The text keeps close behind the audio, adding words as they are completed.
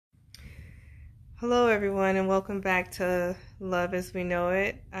Hello, everyone, and welcome back to Love as We Know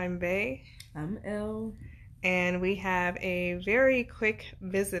It. I'm Bae. I'm Elle. And we have a very quick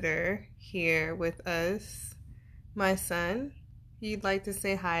visitor here with us, my son. You'd like to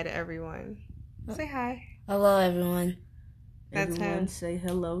say hi to everyone. Say hi. Hello, everyone. That's Everyone him. say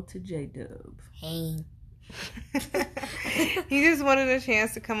hello to J-Dub. Hey. He just wanted a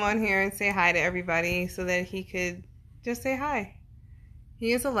chance to come on here and say hi to everybody so that he could just say hi.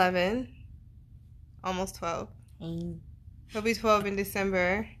 He is 11, almost 12. Hey. He'll be 12 in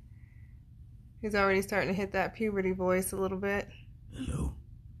December. He's already starting to hit that puberty voice a little bit. Hello.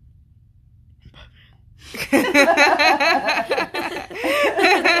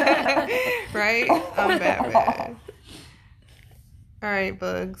 Right? I'm Batman. Alright,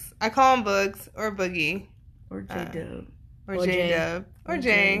 Bugs. I call him Bugs or Boogie. Or J-Dub. Or J-Dub. Or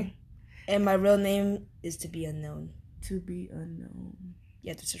Jay. And my real name is to be unknown. To be unknown. You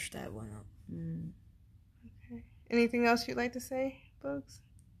have to search that one up. Okay. Anything else you'd like to say, Bugs?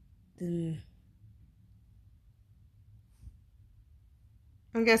 I'm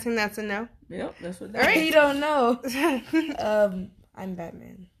guessing that's a no. Yep, that's what All right. You don't know. I'm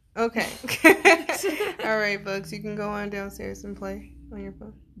Batman. Okay. All right, Bugs. You can go on downstairs and play on your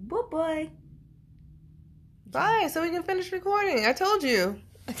phone. Bye-bye. Bye, so we can finish recording. I told you.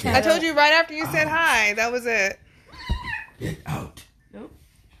 I told you right after you said hi. That was it. Get out. I'm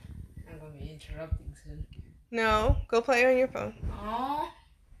going to be interrupting soon. No, go play on your phone. Aww.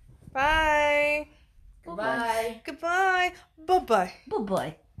 Bye. Goodbye. Goodbye. Bye-bye.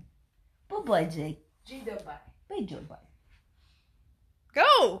 Bye-bye. Bye-bye, Jake. G-Dub, bye. Bye, Joe. Bye.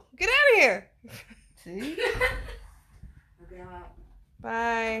 Go. Get out of here. See? Okay, I'm out.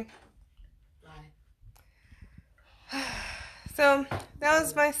 Bye. Bye. So, that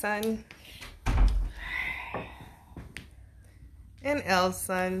was my son. And Elle's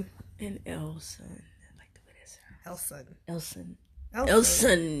son. And Elson. I like the way that sounds. Elle's son. Elson. Elson.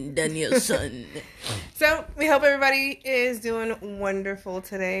 Elson Danielson. So, we hope everybody is doing wonderful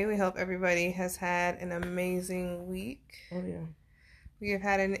today. We hope everybody has had an amazing week. Oh, yeah. We have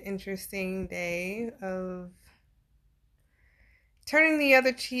had an interesting day of turning the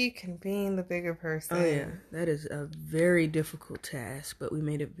other cheek and being the bigger person. Oh, yeah. That is a very difficult task, but we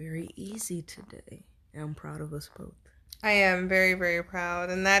made it very easy today. And I'm proud of us both. I am very, very proud.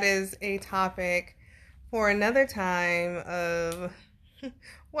 And that is a topic for another time of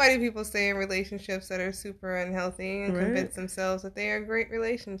why do people stay in relationships that are super unhealthy and convince themselves that they are great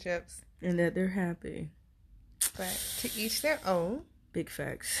relationships. And that they're happy. But to each their own. Big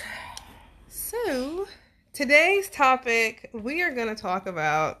facts. So, today's topic, we are going to talk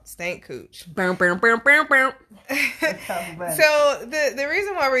about stank cooch. Bow, bow, bow, bow, bow. So, the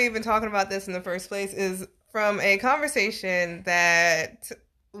reason why we're even talking about this in the first place is from a conversation that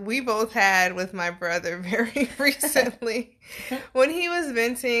we both had with my brother very recently when he was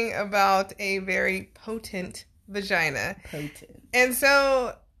venting about a very potent vagina. Potent. And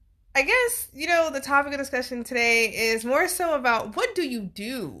so, I guess, the topic of discussion today is more so about what do you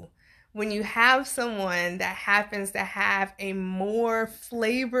do when you have someone that happens to have a more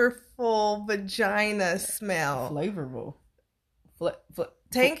flavorful vagina smell. Flavorful.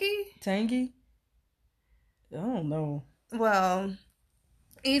 Tangy? Tangy? I don't know. Well,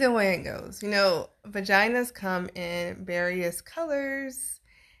 either way it goes. Vaginas come in various colors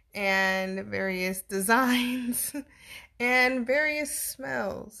and various designs and various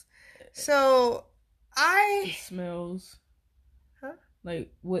smells. So, It smells. Huh?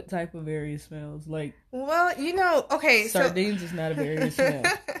 Like, what type of various smells? Like, okay, sardines is not a various smell.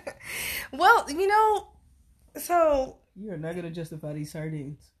 Well, so You are not going to justify these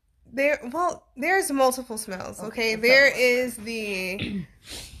sardines. there's multiple smells, okay? Okay, There is the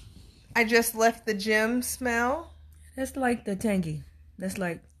I just left the gym smell. That's like the tangy. That's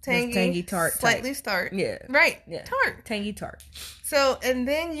like Tangy, tangy tart. slightly type. tart. Yeah. Right, Yeah. tart. Tangy tart. So, and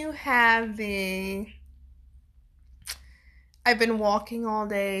then you have I've been walking all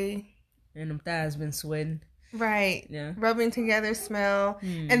day. And them thighs been sweating. Right. Yeah. Rubbing together smell.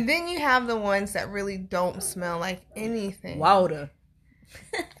 And then you have the ones that really don't smell like anything. Water.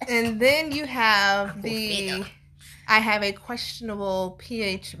 And then you have I have a questionable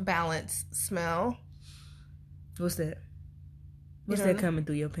pH balance smell. What's that? What's don't that know? coming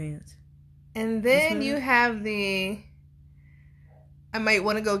through your pants? And then smell you it? have I might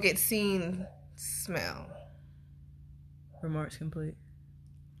want to go get seen smell. Remarks complete.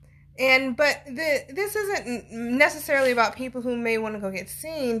 But this isn't necessarily about people who may want to go get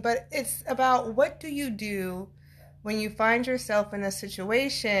seen, but it's about what do you do when you find yourself in a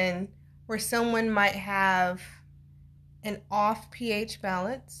situation where someone might have an off pH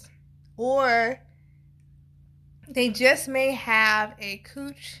balance, or they just may have a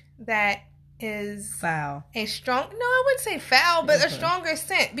cooch that is foul. No, I wouldn't say foul, but a stronger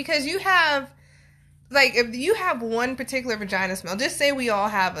scent, because you have, like, if you have one particular vagina smell, just say we all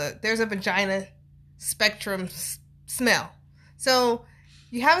have there's a vagina spectrum smell. So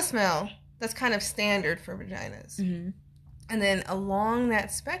you have a smell that's kind of standard for vaginas. Mm-hmm. And then along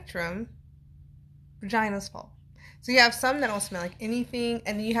that spectrum, vaginas fall. So you have some that don't smell like anything,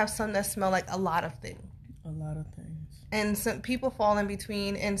 and then you have some that smell like a lot of things. A lot of things. And some people fall in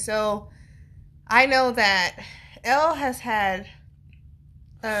between. And so I know that Elle has had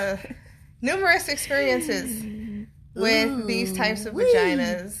numerous experiences with these types of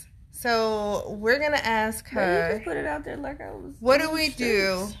vaginas. So we're going to ask her, you just put it out there like I was. What do we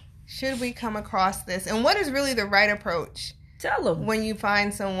do? Should we come across this? And what is really the right approach? Tell them. When you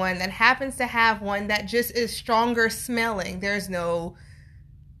find someone that happens to have one that just is stronger smelling. There's no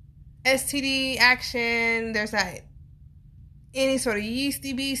STD action. There's not any sort of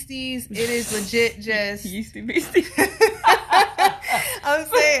yeasty beasties. It is legit just yeasty beasties. I'm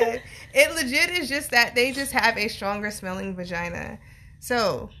saying it legit is just that they just have a stronger smelling vagina.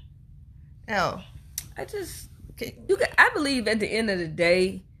 So, I believe at the end of the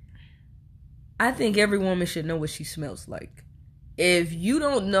day, I think every woman should know what she smells like. If you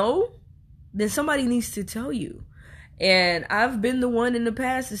don't know, then somebody needs to tell you. And I've been the one in the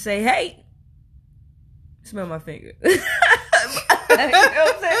past to say, hey, smell my finger. You know what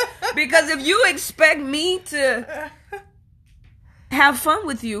I'm saying? Because if you expect me to have fun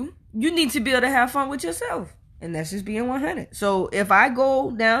with you, you need to be able to have fun with yourself. And that's just being 100. So if I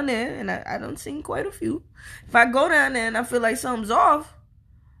go down there, and I done seen quite a few, if I go down there and I feel like something's off,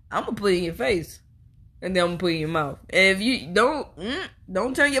 I'm going to put it in your face. And then I'm going to put it in your mouth. And if you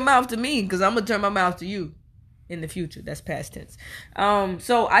don't turn your mouth to me, because I'm going to turn my mouth to you in the future. That's past tense.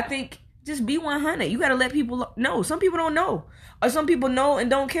 So I think just be 100. You got to let people know. Some people don't know. Or some people know and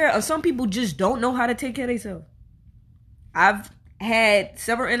don't care. Or some people just don't know how to take care of themselves. I've had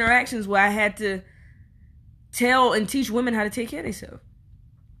several interactions where I had to tell and teach women how to take care of themselves.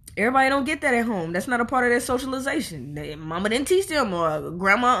 Everybody don't get that at home. That's not a part of their socialization. Mama didn't teach them, or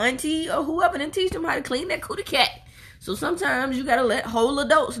grandma, auntie, or whoever didn't teach them how to clean that cootie cat. So sometimes you gotta let whole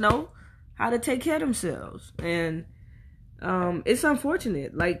adults know how to take care of themselves. And it's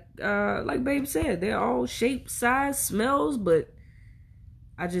unfortunate. Like Babe said, they're all shapes, size, smells, but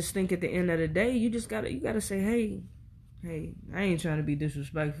I just think at the end of the day, you gotta say, hey, I ain't trying to be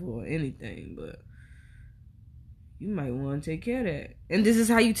disrespectful or anything, but you might want to take care of that. And this is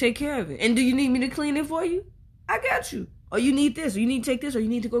how you take care of it. And do you need me to clean it for you? I got you. Or you need this, or you need to take this, or you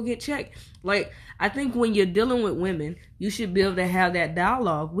need to go get checked. Like, I think when you're dealing with women, you should be able to have that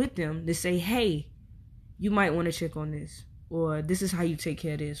dialogue with them to say, hey, you might want to check on this. Or this is how you take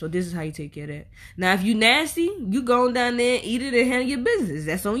care of this. Or this is how you take care of that. Now, if you nasty, you go down there and eat it and handle your business.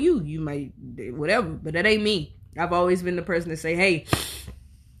 That's on you. You might, whatever. But that ain't me. I've always been the person to say, hey,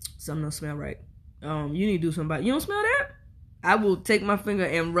 something don't smell right. You need to do something about it. You don't smell that? I will take my finger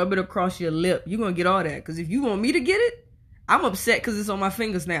and rub it across your lip. You're going to get all that. Because if you want me to get it, I'm upset because it's on my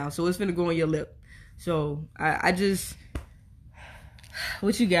fingers now. So it's going to go on your lip. So I just...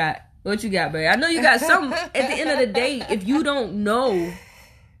 What you got? What you got, babe? I know you got something. At the end of the day, if you don't know,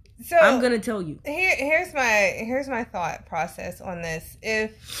 so I'm going to tell you. Here's my thought process on this.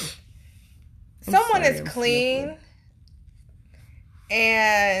 If someone is clean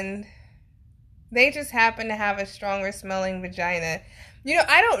and they just happen to have a stronger smelling vagina,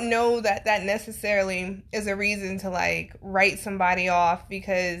 I don't know that necessarily is a reason to like write somebody off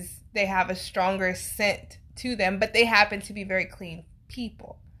because they have a stronger scent to them, but they happen to be very clean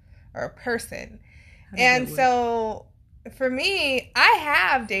people or a person. And so for me, I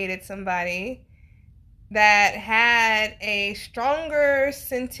have dated somebody that had a stronger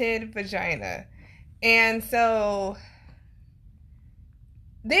scented vagina. And so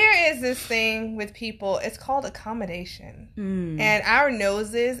there is this thing with people, it's called accommodation. And our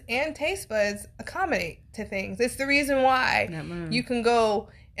noses and taste buds accommodate to things. It's the reason why you can go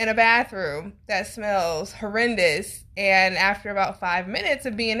in a bathroom that smells horrendous, and after about 5 minutes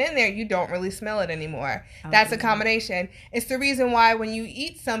of being in there, you don't really smell it anymore. That's accommodation. It's the reason why when you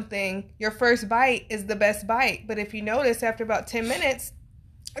eat something, your first bite is the best bite. But if you notice, after about 10 minutes,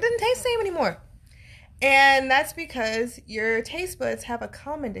 it doesn't taste the same anymore. And that's because your taste buds have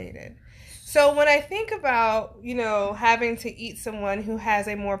accommodated. So when I think about, having to eat someone who has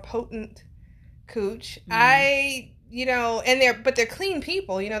a more potent cooch, but they're clean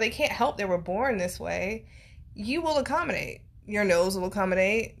people, they can't help they were born this way. You will accommodate. Your nose will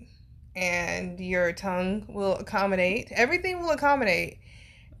accommodate, and your tongue will accommodate. Everything will accommodate.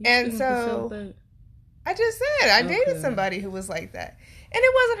 And so I just said I dated somebody who was like that. And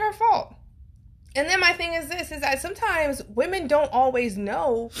it wasn't her fault. And then my thing is this, is that sometimes women don't always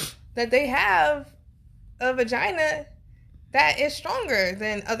know that they have a vagina that is stronger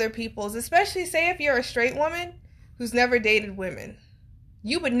than other people's. Especially, say, if you're a straight woman who's never dated women.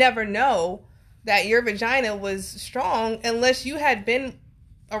 You would never know that your vagina was strong unless you had been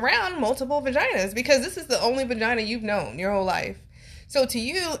around multiple vaginas, because this is the only vagina you've known your whole life. So to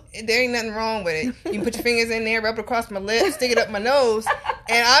you, there ain't nothing wrong with it. You can put your fingers in there, rub it across my lips, stick it up my nose,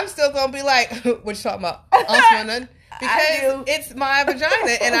 and I'm still going to be like, what you talking about? I don't smell nothing. Because it's my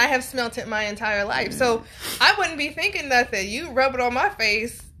vagina, and I have smelt it my entire life. So I wouldn't be thinking nothing. You rub it on my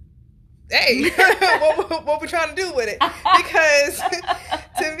face, hey, what we trying to do with it? Because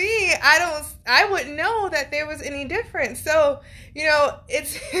to me, I wouldn't know that there was any difference. So,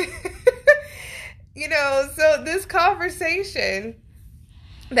 it's, so this conversation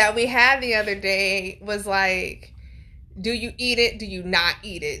that we had the other day was like, do you eat it? Do you not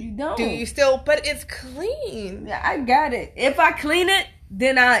eat it? You don't. Do you still? But it's clean. Yeah, I got it. If I clean it,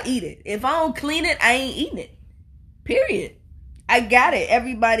 then I eat it. If I don't clean it, I ain't eating it. Period. I got it.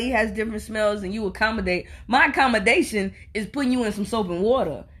 Everybody has different smells, and you accommodate. My accommodation is putting you in some soap and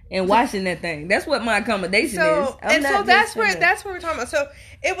water and washing that thing. That's what my accommodation is. So that's what we're talking about. So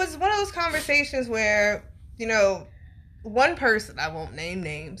it was one of those conversations where, one person, I won't name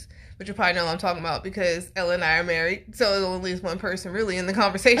names, but you probably know what I'm talking about because Ella and I are married, so there's at least one person really in the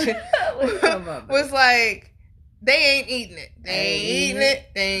conversation was like, they ain't eating it. They ain't eating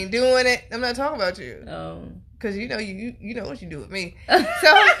it. They ain't doing it. I'm not talking about you. Oh. Because you know what you do with me.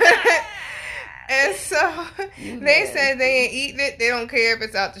 So and so they said they ain't eating it. They don't care if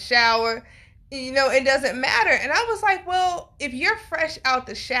it's out the shower. It doesn't matter. And I was like, well, if you're fresh out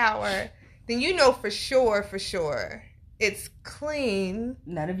the shower, then you know for sure it's clean.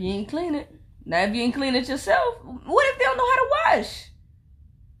 Not if you ain't clean it. Not if you ain't clean it yourself. What if they don't know how to wash?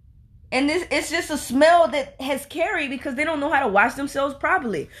 And it's just a smell that has carried because they don't know how to wash themselves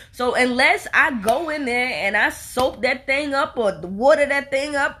properly. So unless I go in there and I soap that thing up or water that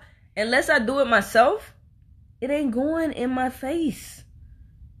thing up, unless I do it myself, it ain't going in my face.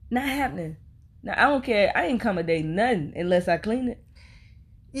 Not happening. Now, I don't care. I ain't accommodating nothing unless I clean it.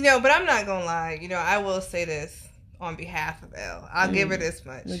 But I'm not going to lie. I will say this on behalf of Elle. I'll give her this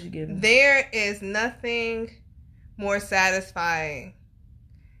much. What'd you give her? There is nothing more satisfying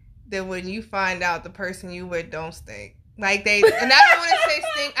than when you find out the person you with don't stink. And I don't want to say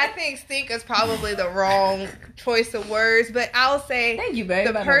stink. I think stink is probably the wrong choice of words, but I'll say thank you, babe.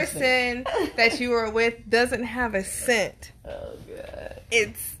 The person that you are with doesn't have a scent. Oh God.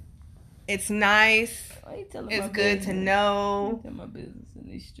 It's nice. It's good to know. Tell my business in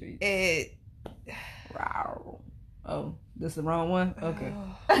these streets. Wow. Oh, this is the wrong one? Okay.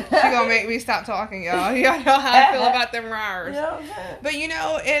 She gonna make me stop talking, y'all. Y'all know how I feel about them rars. But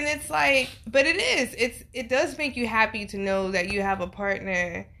and it's like, but it does make you happy to know that you have a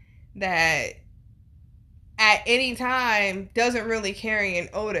partner that at any time doesn't really carry an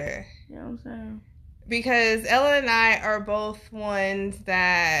odor. You know what I'm saying? Because Ella and I are both ones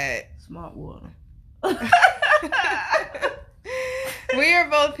that smart water. We are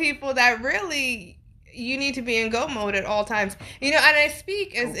both people that really, you need to be in go mode at all times. And I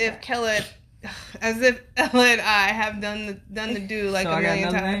speak as if Ella and I have done the do like so a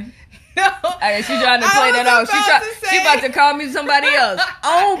million times. No, she's trying to play that off. She about to call me somebody else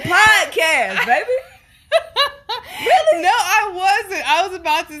on podcast, baby. Really? No, I wasn't. I was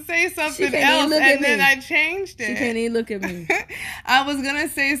about to say something else, and then I changed it. She can't even look at me. I was gonna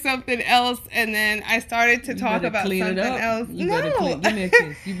say something else, and then I started to talk about something else. You better give me a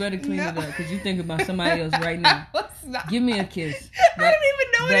kiss. You better clean it up because you think about somebody else right now. Give me a kiss. I don't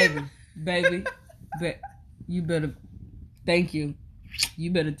even know baby. You better. Thank you.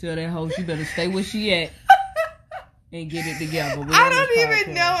 You better tell that hoe she better stay where she at. And get it together. I don't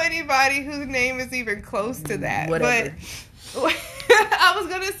even know anybody whose name is even close to that. Whatever. But I was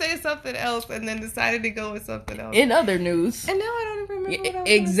going to say something else and then decided to go with something else. In other news. And now I don't even remember what I was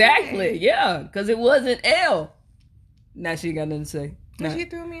exactly. Yeah. Because it wasn't Elle. Now she got nothing to say. But she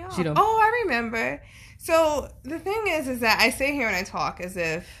threw me off. She don't. Oh, I remember. So the thing is that I sit here and I talk as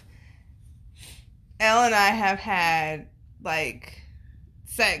if Elle and I have had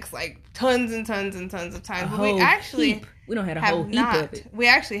sex tons and tons and tons of times, but we actually we don't have a whole heap of it. We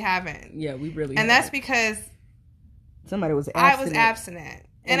actually haven't. Yeah, we really. And that's because somebody was abstinent. I was abstinent,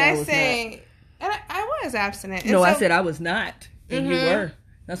 and I was abstinent. No, I said I was not, and you were.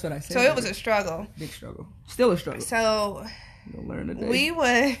 That's what I said. So it was a struggle, big struggle, still a struggle. So You'll learn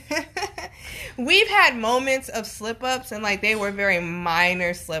today. We've had moments of slip-ups, and like they were very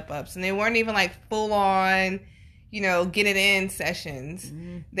minor slip-ups, and they weren't even like full-on, get it in sessions.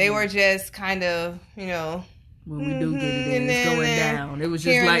 Mm-hmm. They were just kind of, when we do get it in, it's going down. It was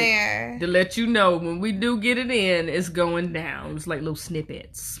just like to let you know when we do get it in, it's going down. It's like little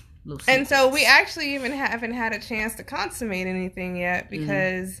snippets. And so we actually even haven't had a chance to consummate anything yet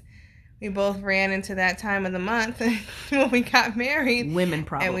because we both ran into that time of the month when we got married. Women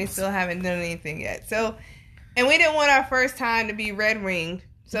problems. And we still haven't done anything yet. So, and we didn't want our first time to be red ringed.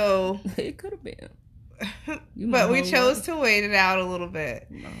 So it could have been. But we chose to wait it out a little bit.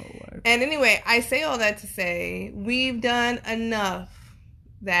 And anyway, I say all that to say we've done enough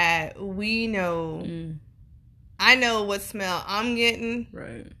that we know. I know what smell I'm getting.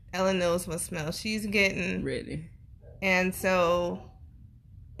 Right. Ella knows what smell she's getting. Ready. And so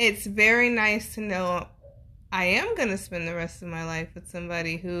it's very nice to know I am going to spend the rest of my life with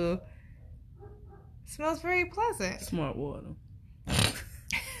somebody who smells very pleasant. Smart water.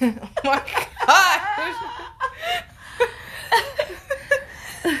 Oh my gosh.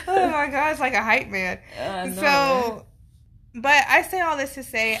 Oh my gosh, like a hype man. So, but I say all this to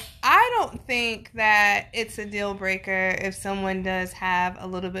say, I don't think that it's a deal breaker if someone does have a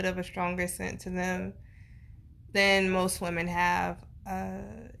little bit of a stronger scent to them than most women have.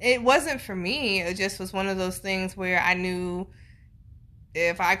 It wasn't for me. It just was one of those things where I knew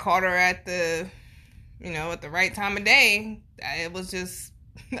if I caught her at the, at the right time of day, it was just,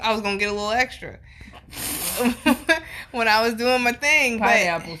 I was going to get a little extra when I was doing my thing.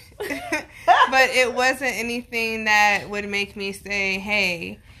 Pineapples. But it wasn't anything that would make me say,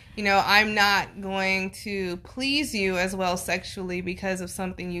 hey, I'm not going to please you as well sexually because of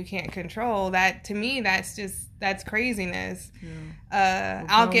something you can't control. That, to me, that's craziness. Yeah.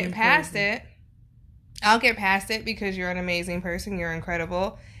 I'll get past it. I'll get past it because you're an amazing person. You're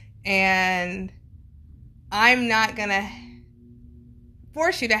incredible. And I'm not going to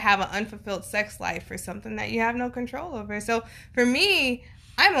force you to have an unfulfilled sex life for something that you have no control over. So for me,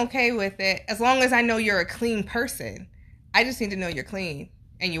 I'm okay with it as long as I know you're a clean person. I just need to know you're clean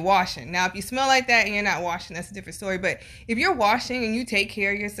and you're washing. Now, if you smell like that and you're not washing, that's a different story. But if you're washing and you take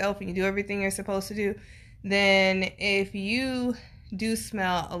care of yourself and you do everything you're supposed to do, then if you do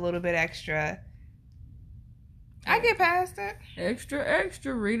smell a little bit extra, I get past it.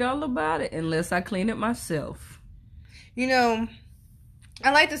 Extra, read all about it unless I clean it myself. I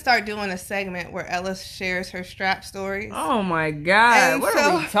like to start doing a segment where Ella shares her strap stories. Oh my God. What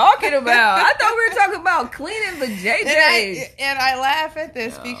are we talking about? I thought we were talking about cleaning the JJs. And I laugh at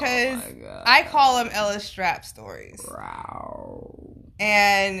this because I call them Ella's strap stories. Wow.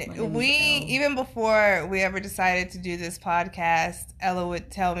 And even before we ever decided to do this podcast, Ella would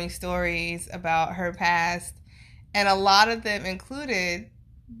tell me stories about her past. And a lot of them included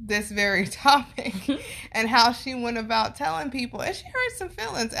this very topic and how she went about telling people. And she hurt some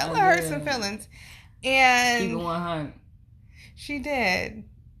feelings. Ella hurt some feelings. And keep it 100. She did.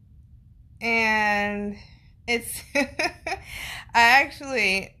 And it's I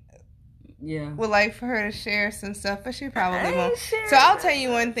actually would like for her to share some stuff, but she probably won't. So I'll tell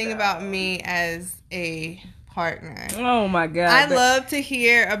you one thing about me as a partner. Oh my God. I love to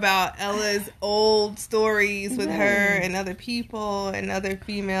hear about Ella's old stories with her and other people and other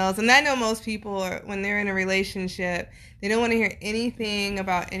females. And I know most people, when they're in a relationship, they don't want to hear anything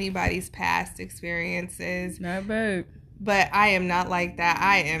about anybody's past experiences. Not bad. But I am not like that.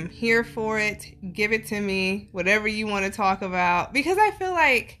 I am here for it. Give it to me. Whatever you want to talk about. Because I feel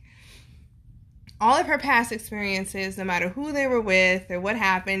like all of her past experiences, no matter who they were with or what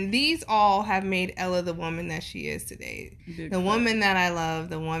happened, these all have made Ella the woman that she is today. The woman that I love,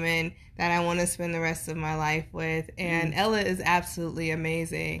 the woman that I want to spend the rest of my life with. And Ella is absolutely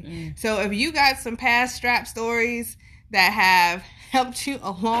amazing. So if you got some past strap stories that have helped you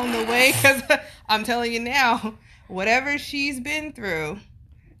along the way, because I'm telling you now, whatever she's been through,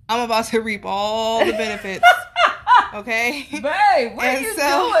 I'm about to reap all the benefits. Okay? Babe, what are you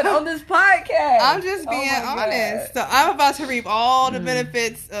doing on this podcast? I'm just being honest. So I'm about to reap all the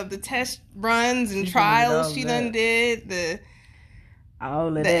benefits of the test runs and trials she done did.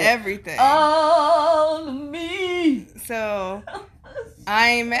 All of that. Everything. All of me. So I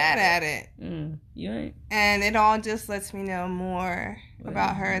ain't mad at it. You ain't. And it all just lets me know more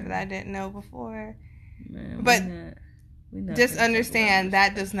about her that I didn't know before. Man, but just understand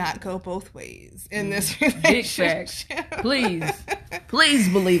that does not go both ways in this relationship. Big facts. Please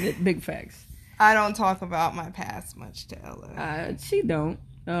believe it. Big facts. I don't talk about my past much to Ella. She don't.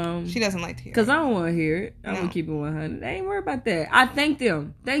 She doesn't like to hear it. Because I don't want to hear it. I'm going to keep it 100. I ain't worried about that. I thank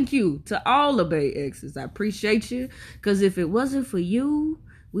them. Thank you to all the Bay exes. I appreciate you. Because if it wasn't for you,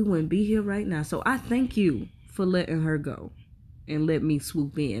 we wouldn't be here right now. So I thank you for letting her go. And let me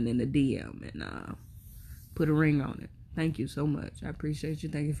swoop in the DM and put a ring on it. Thank you so much. I appreciate you.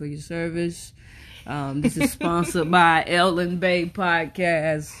 Thank you for your service. This is sponsored by Ellen Bay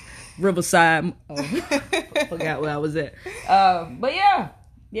Podcast, Riverside. Oh, I forgot where I was at. But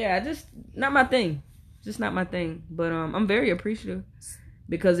yeah, just not my thing. Just not my thing. But I'm very appreciative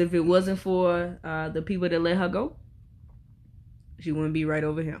because if it wasn't for the people that let her go, she wouldn't be right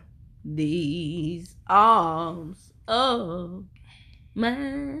over here. These arms of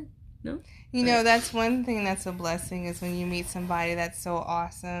mine. No. You know, that's one thing that's a blessing is when you meet somebody that's so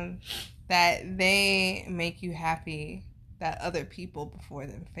awesome that they make you happy that other people before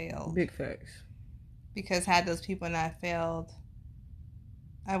them failed. Big facts. Because had those people not failed,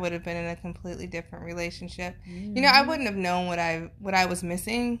 I would have been in a completely different relationship. Mm-hmm. You know, I wouldn't have known what I was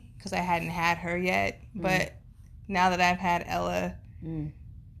missing because I hadn't had her yet. Mm. But now that I've had Ella,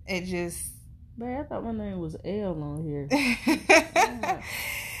 it just... Babe, I thought my name was L on here.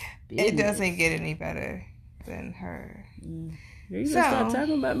 It doesn't get any better than her. You start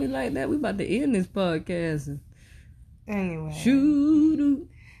talking about me like that, we about to end this podcast. Anyway. Shoot.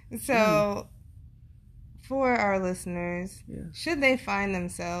 So, for our listeners, should they find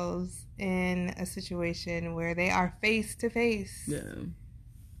themselves in a situation where they are face to face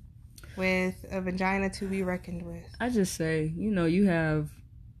with a vagina to be reckoned with? I just say, you have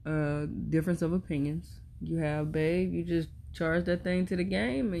a difference of opinions. You have, babe, you just charge that thing to the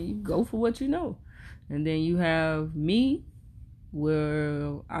game and you go for what you know. And then you have me,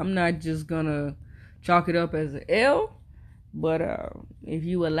 where I'm not just gonna chalk it up as an L, but if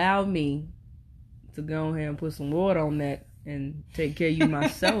you allow me to go ahead and put some water on that and take care of you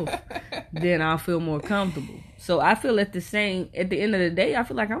myself, then I'll feel more comfortable. So I feel at the end of the day, I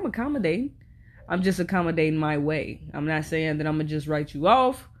feel like I'm accommodating. I'm just accommodating my way. I'm not saying that I'm gonna just write you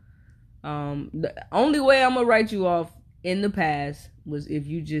off. The only way I'm gonna write you off in the past was if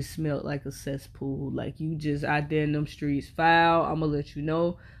you just smelled like a cesspool, like you just out there in them streets foul. I'm gonna let you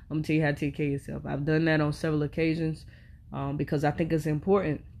know. I'm gonna tell you how to take care of yourself. I've done that on several occasions because I think it's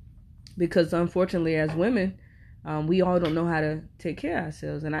important. Because unfortunately, as women, we all don't know how to take care of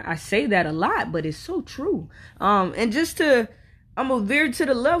ourselves, and I say that a lot, but it's so true. And I'm gonna veer to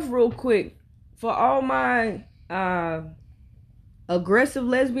the left real quick for all my aggressive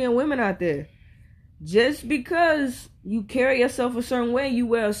lesbian women out there. Just because you carry yourself a certain way, you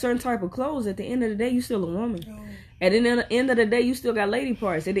wear a certain type of clothes, at the end of the day, you still a woman. Oh. At the end of the day, you still got lady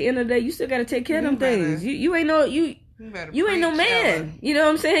parts. At the end of the day, you still got to take care of them things. You ain't no man. You know what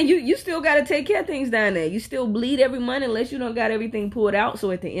I'm saying? You still got to take care of things down there. You still bleed every month unless you don't got everything pulled out. So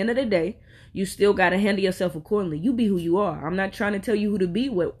at the end of the day, you still got to handle yourself accordingly. You be who you are. I'm not trying to tell you who to be,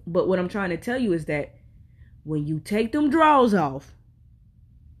 but what I'm trying to tell you is that when you take them drawers off,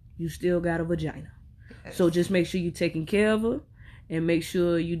 you still got a vagina. So just make sure you're taking care of her and make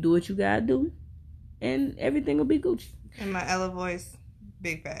sure you do what you gotta do and everything will be Gucci. In my Ella voice,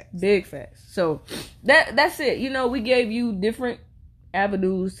 big facts. Big facts. So that's it. We gave you different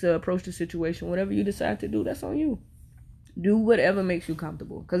avenues to approach the situation. Whatever you decide to do, that's on you. Do whatever makes you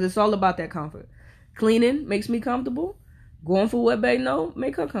comfortable because it's all about that comfort. Cleaning makes me comfortable. Going for what babe know,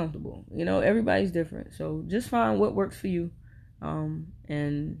 make her comfortable. Everybody's different. So just find what works for you.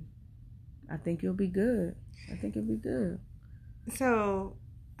 And I think you'll be good. So,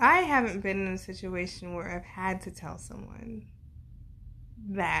 I haven't been in a situation where I've had to tell someone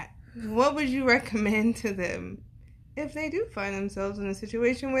that. What would you recommend to them if they do find themselves in a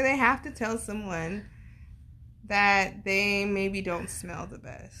situation where they have to tell someone that they maybe don't smell the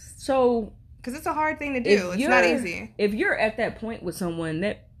best? So, because it's a hard thing to do. It's not easy. If you're at that point with someone,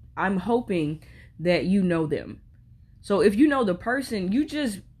 that I'm hoping that you know them. So, if you know the person, you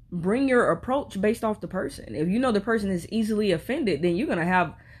just bring your approach based off the person. If you know the person is easily offended, then you're going to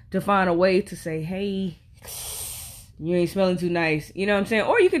have to find a way to say, hey, you ain't smelling too nice. You know what I'm saying?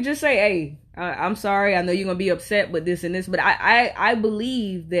 Or you could just say, hey, I'm sorry. I know you're going to be upset with this and this. But I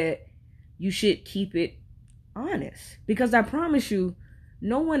believe that you should keep it honest. Because I promise you,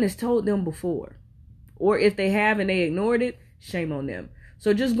 no one has told them before. Or if they have and they ignored it, shame on them.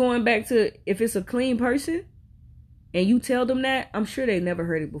 So just going back to if it's a clean person, and you tell them that, I'm sure they never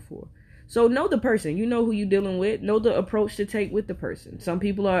heard it before. So know the person. You know who you're dealing with. Know the approach to take with the person. Some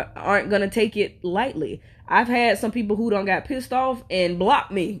people aren't going to take it lightly. I've had some people who done got pissed off and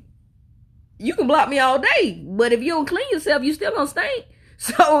blocked me. You can block me all day. But if you don't clean yourself, you still going to stink.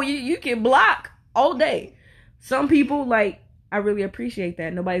 So you can block all day. Some people, like, I really appreciate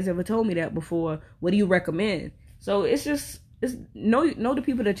that. Nobody's ever told me that before. What do you recommend? So it's know the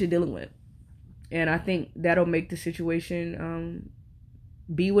people that you're dealing with. And I think that'll make the situation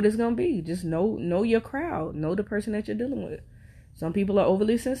be what it's gonna be. Just know your crowd. Know the person that you're dealing with. Some people are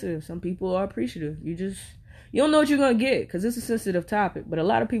overly sensitive. Some people are appreciative. You don't know what you're gonna get because it's a sensitive topic. But a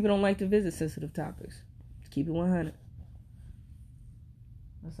lot of people don't like to visit sensitive topics. Just keep it 100.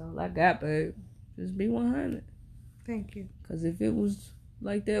 That's all I got, babe. Just be 100. Thank you. Because if it was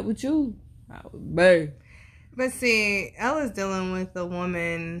like that with you, I would, babe. But see, Ella's dealing with a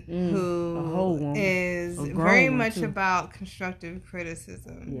woman who is very much about constructive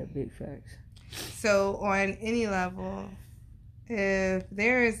criticism. Yeah, big facts. So on any level, if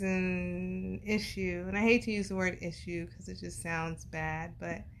there is an issue, and I hate to use the word issue because it just sounds bad,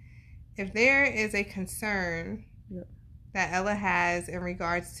 but if there is a concern that Ella has in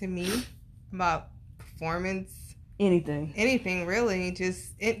regards to me about performance, anything really,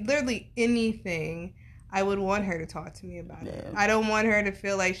 literally anything, I would want her to talk to me about it. I don't want her to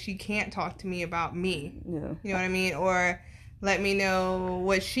feel like she can't talk to me about me. Yeah. You know what I mean? Or let me know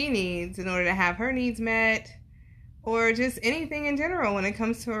what she needs in order to have her needs met. Or just anything in general when it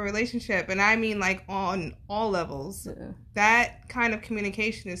comes to a relationship. And I mean like on all levels. Yeah. That kind of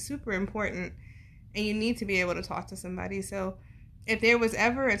communication is super important. And you need to be able to talk to somebody. So if there was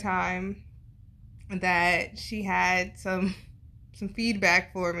ever a time that she had some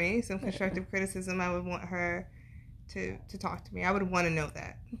feedback for me, some constructive criticism, I would want her to talk to me. I would want to know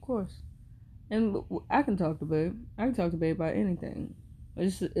that. Of course. And I can talk to babe. I can talk to babe about anything.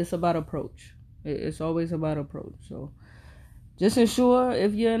 It's about approach. It's always about approach. So just ensure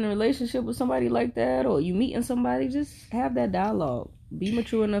if you're in a relationship with somebody like that or you meeting somebody, just have that dialogue. Be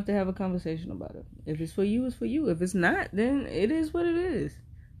mature enough to have a conversation about it. If it's for you, it's for you. If it's not, then it is what it is.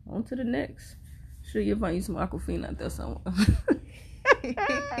 On to the next. Sure, you'll find you some Aquafina out there somewhere.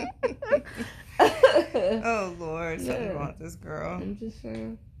 Oh Lord, something wrong with this girl. I'm just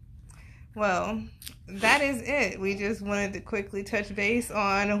saying. Well, that is it. We just wanted to quickly touch base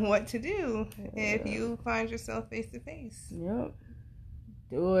on what to do if you find yourself face to face. Yep.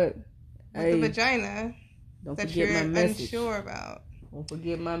 Do it. With the vagina that you're unsure about. Don't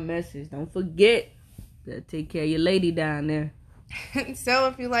forget my message. Don't forget to take care of your lady down there. So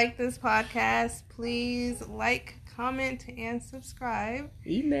if you like this podcast, please like, comment, and subscribe.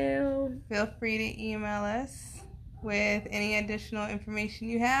 Email. Feel free to email us with any additional information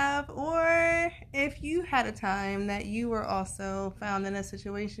you have, or if you had a time that you were also found in a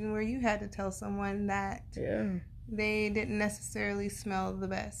situation where you had to tell someone that they didn't necessarily smell the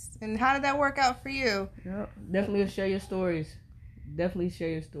best. And how did that work out for you? Yep. Definitely share your stories.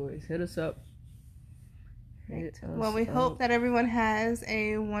 Hit us up. Well, we hope that everyone has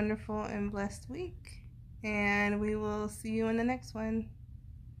a wonderful and blessed week. And we will see you in the next one.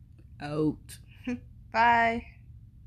 Out. Bye.